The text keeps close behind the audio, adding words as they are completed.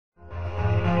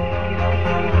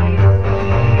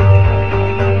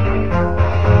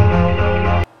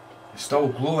still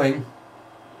glowing.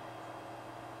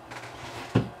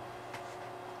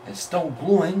 It's still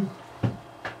glowing.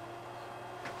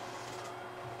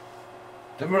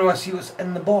 Do you want to see what's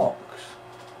in the box?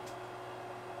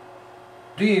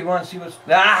 Do you want to see what's...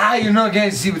 Ah, you're not going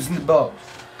to see what's in the box.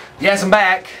 Yes, I'm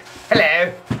back.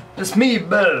 Hello. It's me,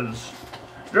 Buzz.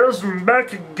 Yes, I'm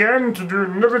back again to do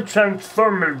another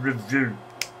Transformer review.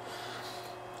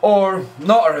 Or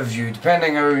not a review,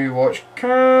 depending how you watch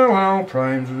Carlisle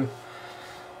Prime's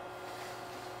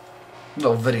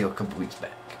little video a couple weeks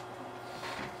back.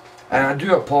 And I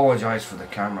do apologise for the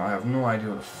camera. I have no idea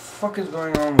what the fuck is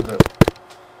going on with it.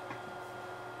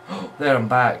 There, I'm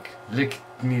back. Look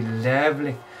at me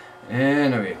lovely.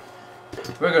 Anyway,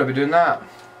 we're going to be doing that.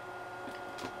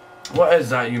 What is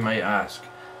that, you might ask?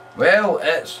 Well,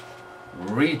 it's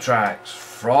RETRAX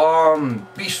from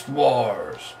Beast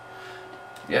Wars.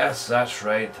 Yes, that's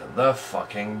right, the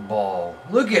fucking ball.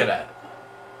 Look at it.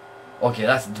 Okay,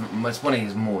 that's one of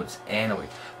his modes anyway.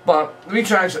 But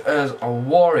RETRAX is a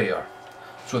warrior,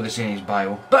 so they say in his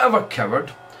bio. Bit of a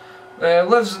coward.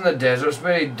 Lives in the deserts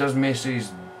where he does most of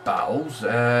his battles.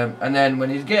 And then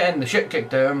when he's getting the shit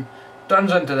kicked out of him,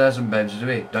 turns into this and bounces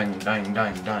away. Ding, ding,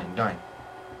 ding, ding, ding.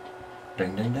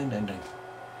 Ding, ding, ding, ding, ding.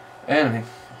 Anyway.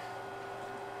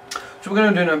 So we're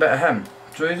going to do a bit of him.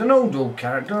 So he's an old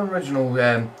character, original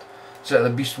set of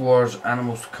the Beast Wars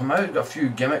animals to come out. Got a few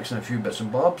gimmicks and a few bits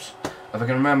and bobs. If I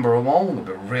can remember them all, it'll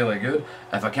be really good.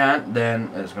 If I can't,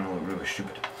 then it's going to look really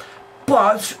stupid.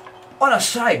 But, on a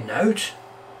side note...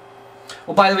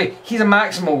 Well, by the way, he's a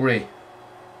Maximal Ray.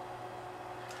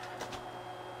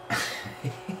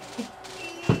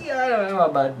 I'm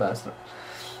a bad bastard.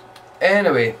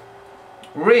 Anyway,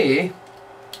 Ray...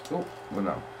 Oh, well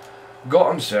no.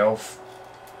 Got himself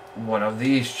one of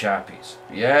these chappies.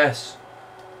 Yes,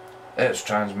 it's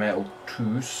Transmetal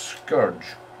 2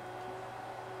 Scourge.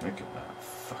 Look at that,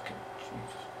 fucking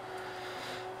Jesus.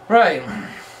 Right,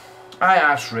 I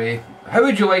asked Ray, how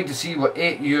would you like to see what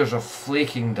 8 years of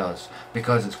flaking does?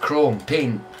 Because it's chrome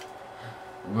paint.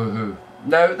 Woohoo.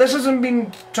 Now, this hasn't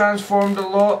been transformed a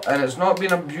lot, and it's not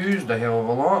been abused a hell of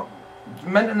a lot. It's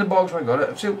mint in the box when I got it.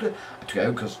 I took it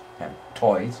out because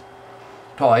toys.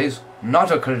 Toys, not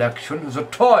a collection, it's a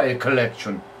toy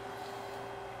collection.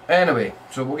 Anyway,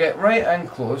 so we'll get right in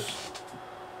close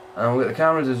and we'll get the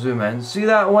camera to zoom in. See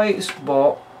that white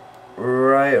spot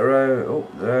right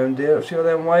around there? See all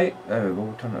them white? There we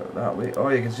go, turn it that way. Oh,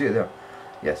 you can see it there.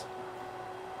 Yes.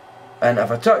 And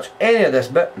if I touch any of this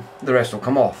bit, the rest will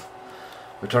come off.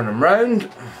 We turn them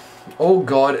round. Oh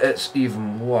god, it's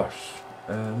even worse.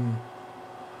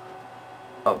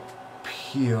 Up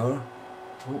here.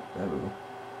 Oh, there we go.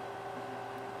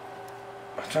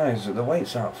 I'm trying to, the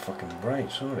whites aren't fucking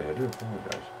bright, sorry, I do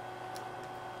apologise.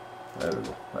 There we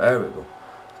go, there we go.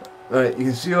 Right, you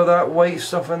can see all that white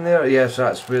stuff in there? Yes,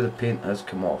 that's where the paint has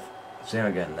come off. Same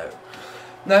again now.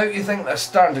 Now you think that's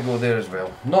starting to go there as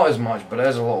well. Not as much, but it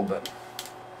is a little bit.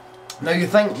 Now you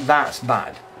think that's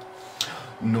bad.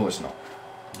 No, it's not.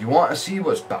 You want to see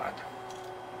what's bad.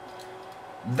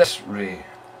 This Ray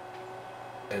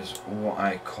is what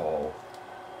I call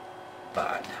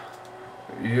bad.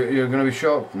 You're going to be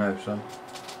shocked now, son.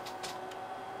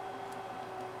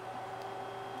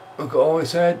 Look at all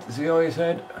his head. See all his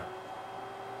head?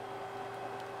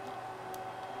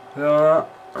 See all that?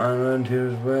 And around here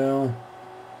as well.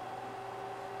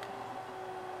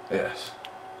 Yes.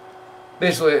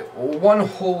 Basically, one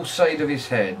whole side of his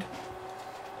head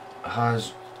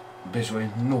has basically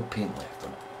no paint left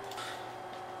on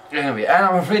it. Anyway, and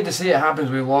I'm afraid to say it happens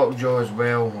with Lockjaw as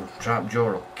well, or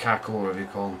Trapjaw, or Cackle, or whatever you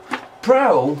call them.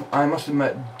 Prowl, I must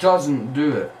admit, doesn't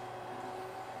do it.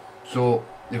 So,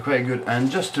 they're quite good. And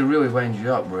just to really wind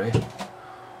you up, Ray,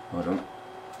 hold on.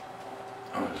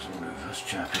 I'll just move this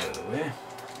chappy out of the way.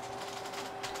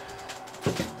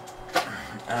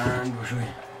 And we'll show you.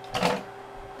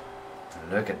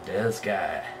 Look at this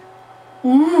guy.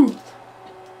 Woo! Can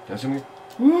you see me?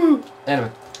 Woo!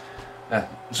 Anyway.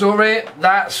 So Ray,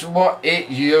 that's what 8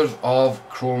 years of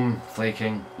chrome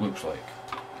flaking looks like.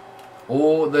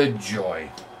 Oh, the joy.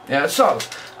 Yeah, it sucks.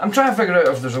 I'm trying to figure out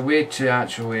if there's a way to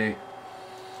actually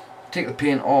take the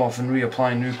paint off and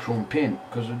reapply new chrome paint,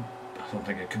 because I don't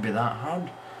think it could be that hard.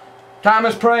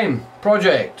 Thomas Prime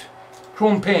Project.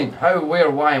 Chrome paint. How, where,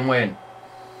 why and when.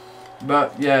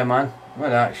 But yeah, man. Look at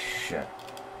that shit.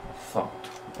 Fucked.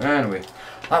 Anyway,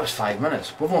 that was 5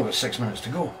 minutes. We've only got 6 minutes to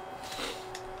go.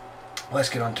 Let's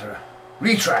get on to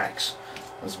RETRAX.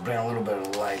 Let's bring a little bit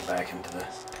of light back into the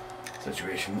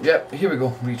situation. Yep, here we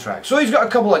go, RETRAX. So he's got a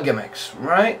couple of gimmicks,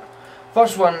 right?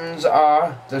 First ones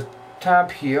are the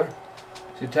tab here.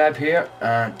 See tab here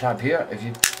and tab here. If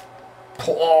you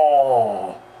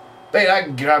Oh, bet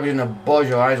that grabs you in the buzz,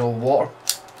 your eyes all water.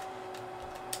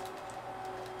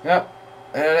 Yep,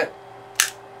 yeah.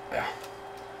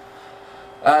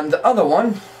 And the other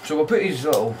one, so we'll put these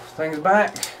little things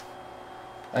back,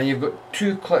 and you've got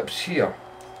two clips here.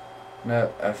 Now,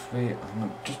 if we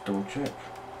just double check.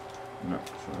 No,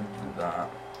 so we do that.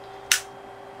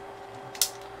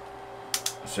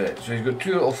 That's it. So you've got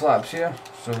two little flaps here,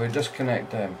 so we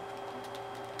disconnect them.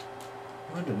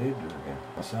 What do they do again?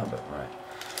 What's that bit? Right.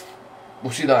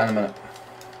 We'll see that in a minute.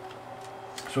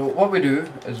 So what we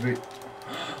do is we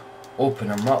open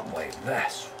them up like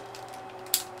this.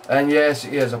 And yes,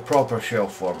 it is a proper shell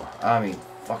former. I mean,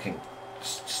 fucking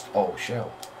all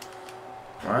shell.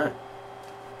 Right?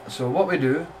 So what we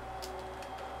do,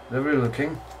 they're really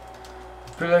looking,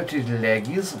 pull out his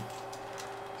leggies,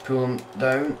 pull them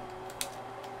down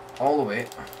all the way,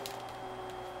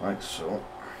 like so.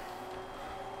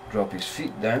 Drop his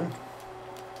feet down,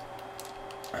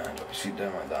 and drop his feet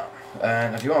down like that.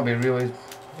 And if you want to be really,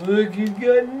 look, he's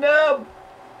got a nub.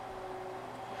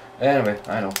 Anyway,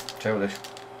 I know, childish.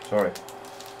 Sorry,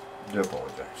 do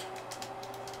apologise.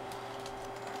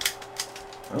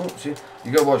 Oh, see,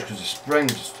 you gotta watch because the spring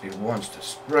he wants to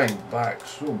spring back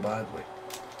so badly.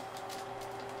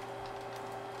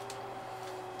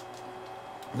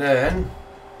 Then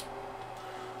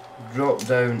drop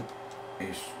down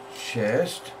his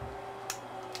chest.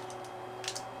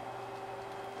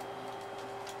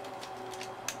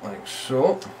 Like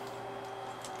so.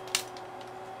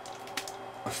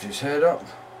 Lift his head up.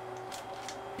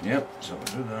 Yep, so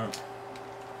we'll do that.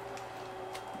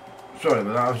 Sorry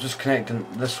about that, I was just connecting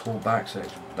this whole back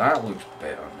section. That looks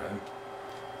better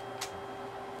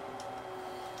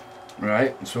now.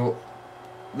 Right, so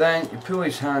then you pull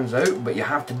his hands out, but you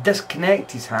have to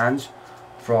disconnect his hands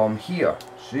from here.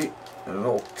 See? There's a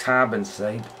little tab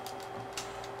inside.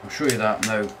 I'll show you that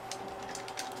now.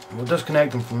 We'll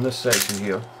disconnect them from this section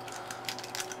here.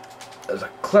 There's a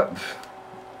clip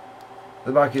at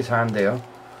the back of his hand there, and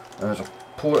there's a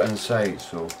port inside,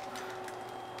 so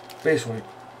basically,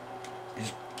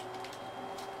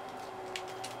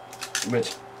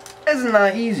 which isn't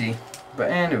that easy, but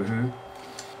anywho.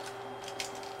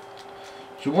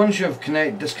 So once you've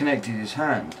disconnected his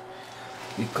hand,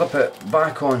 you clip it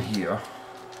back on here,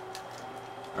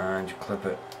 and you clip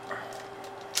it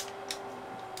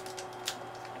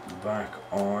back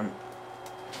on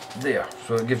there,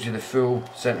 so it gives you the full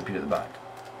centipede at the back.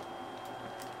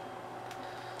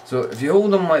 So if you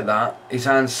hold him like that, his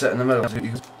hands sit in the middle,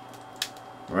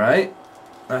 right?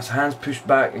 That's hands pushed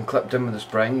back and clipped in with the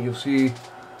spring. You'll see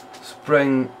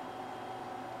spring.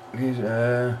 See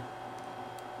the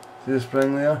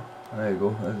spring there? There you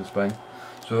go, there's the spring.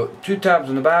 So two tabs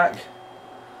on the back,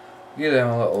 give them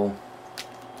a little,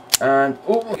 and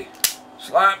oh,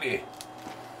 slap you.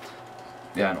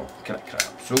 Yeah, I know, can I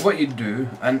crap. So what you do,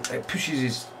 and it pushes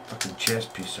his fucking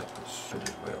chest piece up as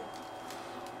well.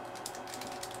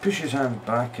 Push his hands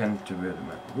back into where they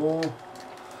meant to go,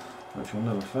 which we'll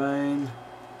never find.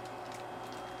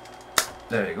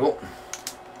 There you go.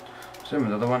 Same with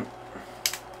the other one.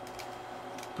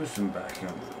 Push them back in.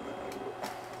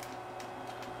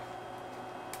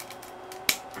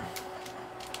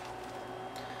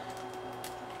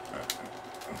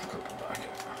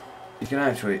 You can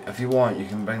actually, if you want, you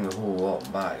can bring the whole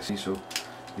lot back. See, so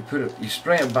you put it, you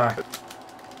spray it back,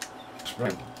 spray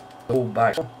the whole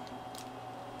back,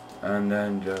 and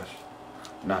then just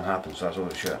nothing happens. That's all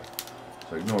the shit.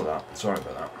 So ignore that. Sorry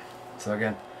about that. So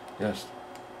again, just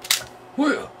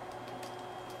whoo,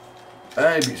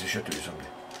 and he beats the shit out of somebody.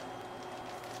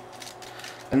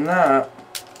 And that,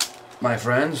 my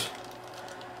friends,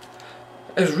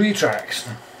 is RETRAX.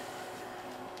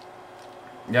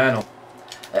 Yeah, I know.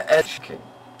 It's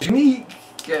unique,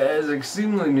 it is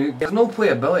extremely new. There's no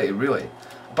playability really,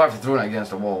 apart from throwing it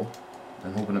against a wall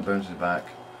and hoping it bounces back.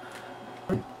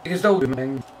 You can still do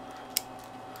things.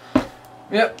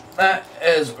 Yep, that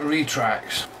is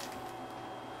RETRAX.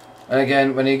 And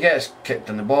again, when he gets kicked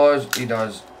in the balls, he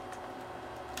does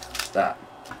that.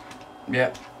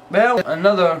 Yep. Well,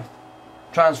 another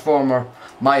Transformer,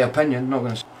 my opinion, not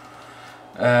going to.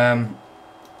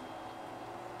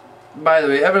 By the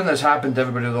way, everything that's happened to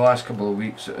everybody the last couple of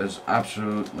weeks is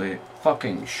absolutely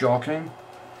fucking shocking.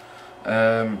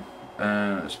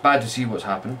 It's bad to see what's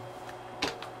happened.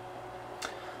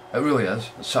 It really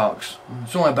is. It sucks.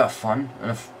 It's only a bit of fun.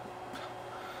 And if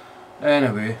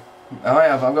anyway,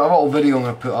 I've got a little video I'm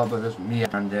going to put up of this. Me,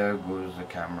 and there goes the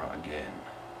camera again.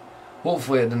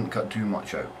 Hopefully it didn't cut too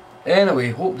much out.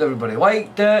 Anyway, hope everybody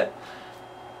liked it.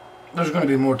 There's going to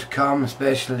be more to come,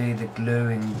 especially the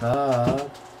glowing bug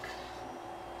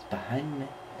behind me.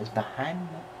 It's behind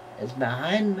me. It's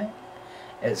behind me.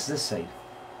 It's this side.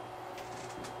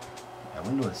 I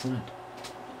wonder what's in it.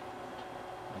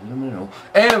 I don't know.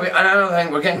 Anyway, another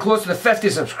thing, we're getting close to the 50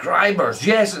 subscribers.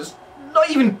 Yes, it's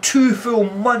not even 2 full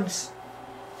months.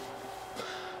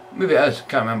 Maybe it is,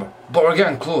 can't remember. But we're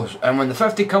getting close. And when the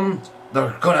 50 comes,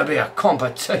 there's going to be a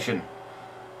competition.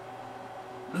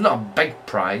 It's not a big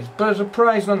prize, but it's a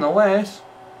prize nonetheless.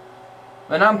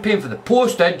 And I'm paying for the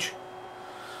postage.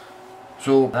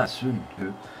 So, that's soon.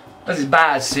 This is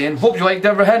bad saying. Hope you liked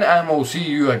everything, and we'll see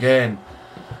you again.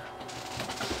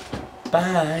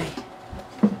 Bye.